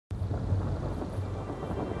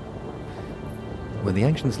When the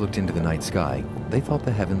ancients looked into the night sky, they thought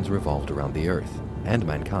the heavens revolved around the Earth and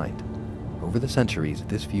mankind. Over the centuries,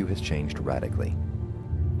 this view has changed radically.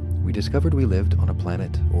 We discovered we lived on a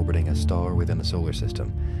planet orbiting a star within a solar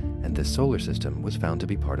system, and this solar system was found to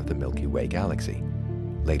be part of the Milky Way galaxy.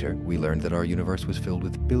 Later, we learned that our universe was filled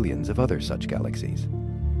with billions of other such galaxies.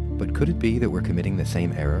 But could it be that we're committing the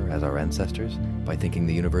same error as our ancestors by thinking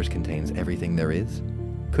the universe contains everything there is?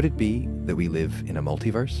 Could it be that we live in a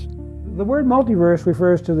multiverse? The word multiverse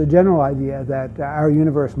refers to the general idea that our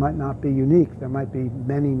universe might not be unique. There might be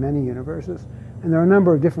many, many universes. And there are a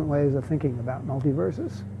number of different ways of thinking about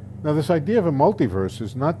multiverses. Now, this idea of a multiverse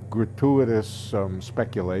is not gratuitous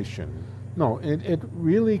speculation. No, it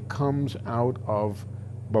really comes out of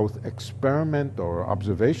both experiment or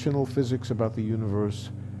observational physics about the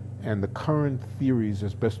universe and the current theories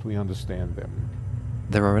as best we understand them.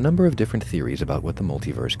 There are a number of different theories about what the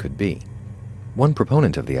multiverse could be. One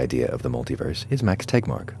proponent of the idea of the multiverse is Max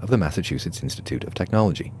Tegmark of the Massachusetts Institute of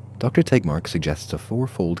Technology. Dr. Tegmark suggests a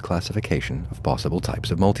four-fold classification of possible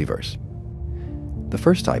types of multiverse. The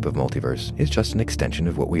first type of multiverse is just an extension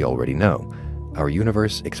of what we already know, our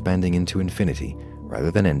universe expanding into infinity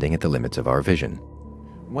rather than ending at the limits of our vision.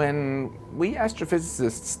 When we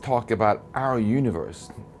astrophysicists talk about our universe,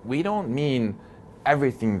 we don't mean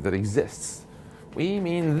everything that exists. We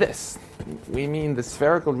mean this. We mean the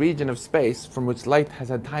spherical region of space from which light has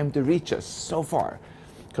had time to reach us so far.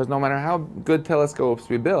 Because no matter how good telescopes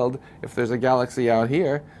we build, if there's a galaxy out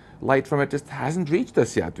here, light from it just hasn't reached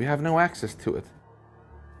us yet. We have no access to it.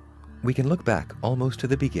 We can look back almost to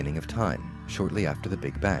the beginning of time, shortly after the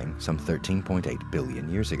Big Bang, some 13.8 billion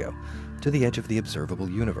years ago, to the edge of the observable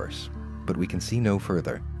universe. But we can see no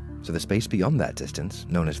further. So the space beyond that distance,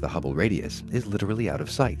 known as the Hubble radius, is literally out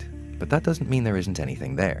of sight. But that doesn't mean there isn't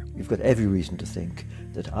anything there. We've got every reason to think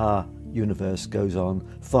that our universe goes on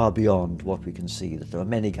far beyond what we can see, that there are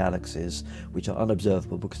many galaxies which are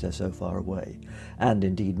unobservable because they're so far away. And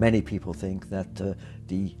indeed, many people think that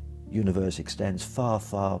the universe extends far,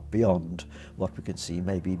 far beyond what we can see,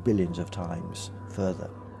 maybe billions of times further.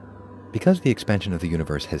 Because the expansion of the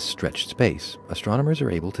universe has stretched space, astronomers are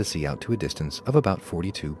able to see out to a distance of about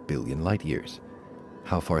 42 billion light-years.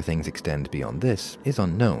 How far things extend beyond this is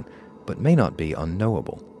unknown, but may not be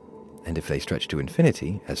unknowable. And if they stretch to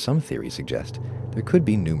infinity, as some theories suggest, there could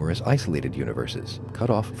be numerous isolated universes, cut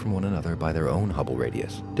off from one another by their own Hubble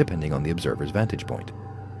radius, depending on the observer's vantage point.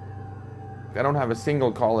 I don't have a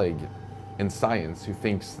single colleague in science who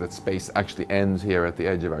thinks that space actually ends here at the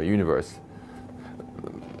edge of our universe.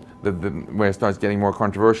 Where it starts getting more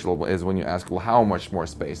controversial is when you ask, well, how much more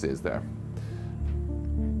space is there?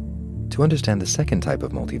 To understand the second type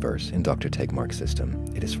of multiverse in Dr. Tegmark's system,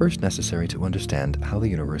 it is first necessary to understand how the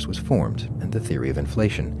universe was formed and the theory of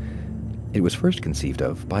inflation. It was first conceived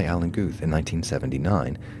of by Alan Guth in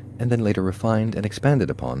 1979, and then later refined and expanded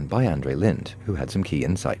upon by Andre Linde, who had some key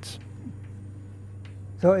insights.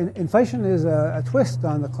 So inflation is a twist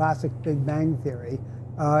on the classic Big Bang theory.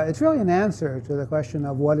 It's really an answer to the question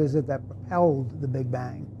of what is it that propelled the Big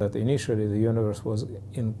Bang. That initially the universe was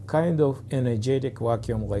in kind of energetic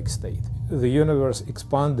vacuum-like state. The universe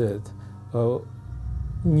expanded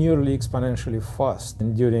nearly exponentially fast.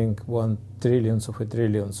 And during 1 trillionth of a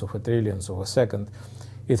trillionth of a trillionth of a second,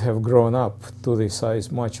 it have grown up to the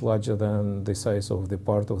size much larger than the size of the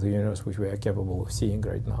part of the universe which we are capable of seeing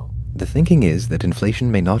right now. The thinking is that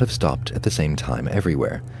inflation may not have stopped at the same time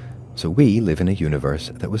everywhere. So we live in a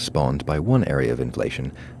universe that was spawned by one area of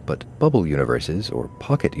inflation, but bubble universes, or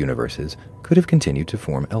pocket universes, could have continued to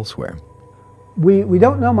form elsewhere. We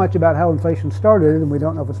don't know much about how inflation started, and we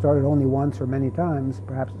don't know if it started only once or many times.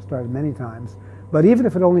 Perhaps it started many times. But even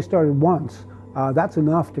if it only started once, that's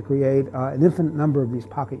enough to create an infinite number of these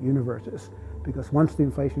pocket universes. Because once the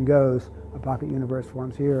inflation goes, a pocket universe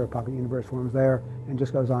forms here, a pocket universe forms there, and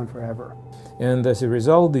just goes on forever. And as a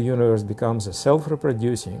result, the universe becomes a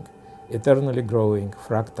self-reproducing, eternally growing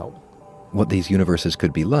fractal. What these universes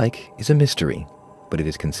could be like is a mystery, but it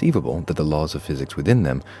is conceivable that the laws of physics within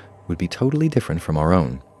them would be totally different from our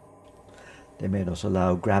own. They may not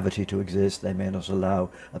allow gravity to exist, they may not allow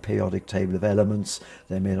a periodic table of elements,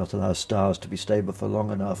 they may not allow stars to be stable for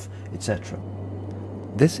long enough, etc.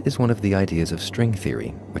 This is one of the ideas of string theory,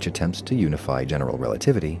 which attempts to unify general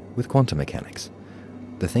relativity with quantum mechanics.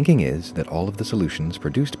 The thinking is that all of the solutions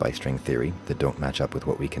produced by string theory that don't match up with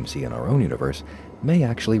what we can see in our own universe may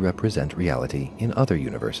actually represent reality in other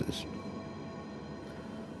universes.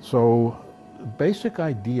 So, the basic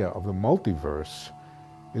idea of the multiverse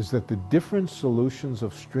is that the different solutions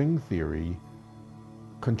of string theory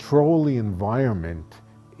control the environment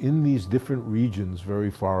in these different regions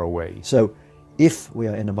very far away. So, if we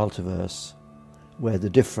are in a multiverse, where the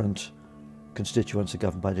different constituents are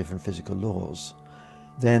governed by different physical laws,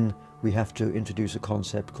 then we have to introduce a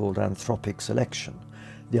concept called anthropic selection.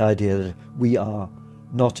 The idea that we are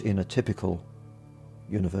not in a typical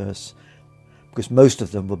universe, because most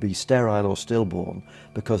of them will be sterile or stillborn,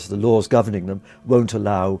 because the laws governing them won't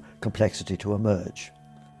allow complexity to emerge.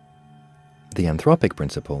 The anthropic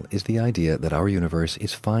principle is the idea that our universe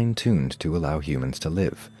is fine-tuned to allow humans to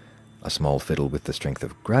live. A small fiddle with the strength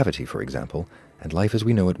of gravity, for example, and life as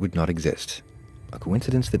we know it would not exist. A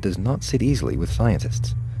coincidence that does not sit easily with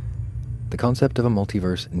scientists. The concept of a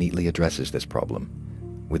multiverse neatly addresses this problem.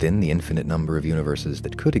 Within the infinite number of universes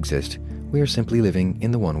that could exist, we are simply living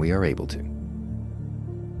in the one we are able to.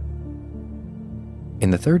 In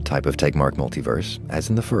the third type of Tegmark multiverse, as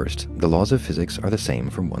in the first, the laws of physics are the same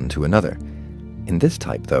from one to another. In this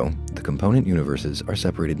type, though, the component universes are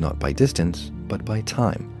separated not by distance, but by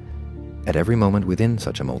time. At every moment within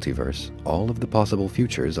such a multiverse, all of the possible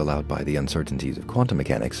futures allowed by the uncertainties of quantum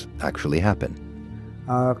mechanics actually happen.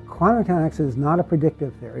 Quantum mechanics is not a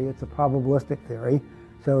predictive theory, it's a probabilistic theory.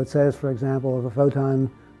 So it says, for example, if a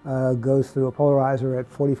photon goes through a polarizer at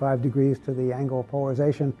 45 degrees to the angle of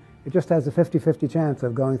polarization, it just has a 50-50 chance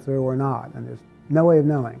of going through or not, and there's no way of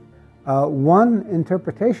knowing. One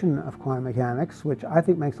interpretation of quantum mechanics, which I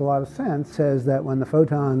think makes a lot of sense, says that when the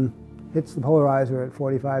photon hits the polarizer at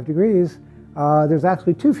 45 degrees, there's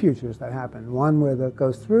actually two futures that happen. One where it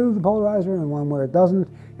goes through the polarizer and one where it doesn't,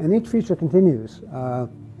 and each future continues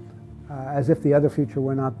as if the other future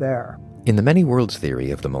were not there. In the many worlds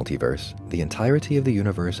theory of the multiverse, the entirety of the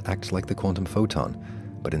universe acts like the quantum photon,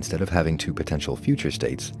 but instead of having two potential future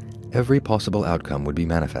states, every possible outcome would be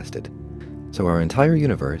manifested. So our entire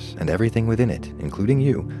universe and everything within it, including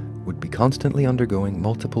you, would be constantly undergoing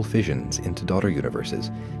multiple fissions into daughter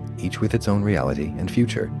universes, each with its own reality and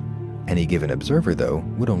future. Any given observer, though,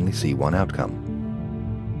 would only see one outcome.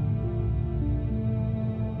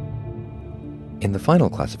 In the final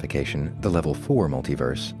classification, the Level 4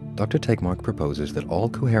 multiverse, Dr. Tegmark proposes that all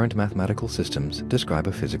coherent mathematical systems describe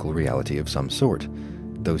a physical reality of some sort.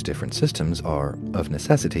 Those different systems are, of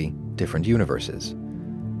necessity, different universes.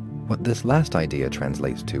 What this last idea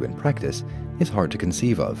translates to in practice is hard to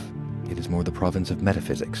conceive of. It is more the province of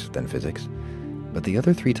metaphysics than physics. But the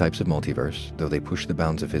other three types of multiverse, though they push the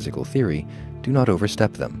bounds of physical theory, do not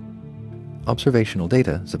overstep them. Observational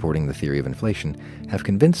data supporting the theory of inflation have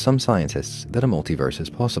convinced some scientists that a multiverse is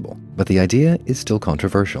possible, but the idea is still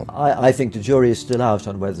controversial. I think the jury is still out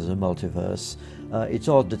on whether there's a multiverse. It's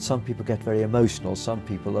odd that some people get very emotional, some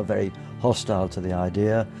people are very hostile to the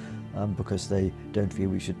idea because they don't feel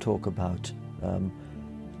we should talk about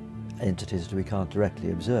entities that we can't directly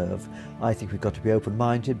observe. I think we've got to be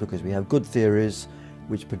open-minded because we have good theories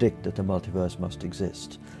which predict that the multiverse must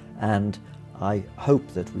exist. And I hope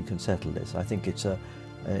that we can settle this. I think it's an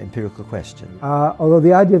empirical question. Although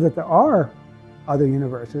the idea that there are other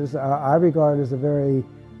universes, I regard as a very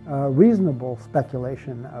reasonable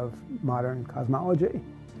speculation of modern cosmology.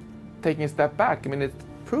 Taking a step back, I mean, it's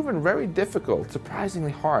proven very difficult,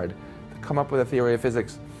 surprisingly hard, to come up with a theory of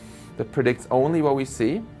physics that predicts only what we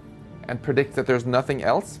see and predicts that there's nothing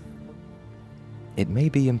else. It may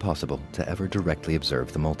be impossible to ever directly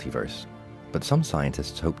observe the multiverse, but some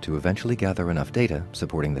scientists hope to eventually gather enough data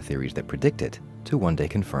supporting the theories that predict it to one day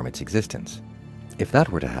confirm its existence. If that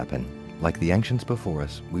were to happen, like the ancients before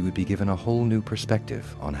us, we would be given a whole new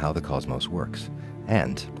perspective on how the cosmos works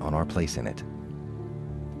and on our place in it.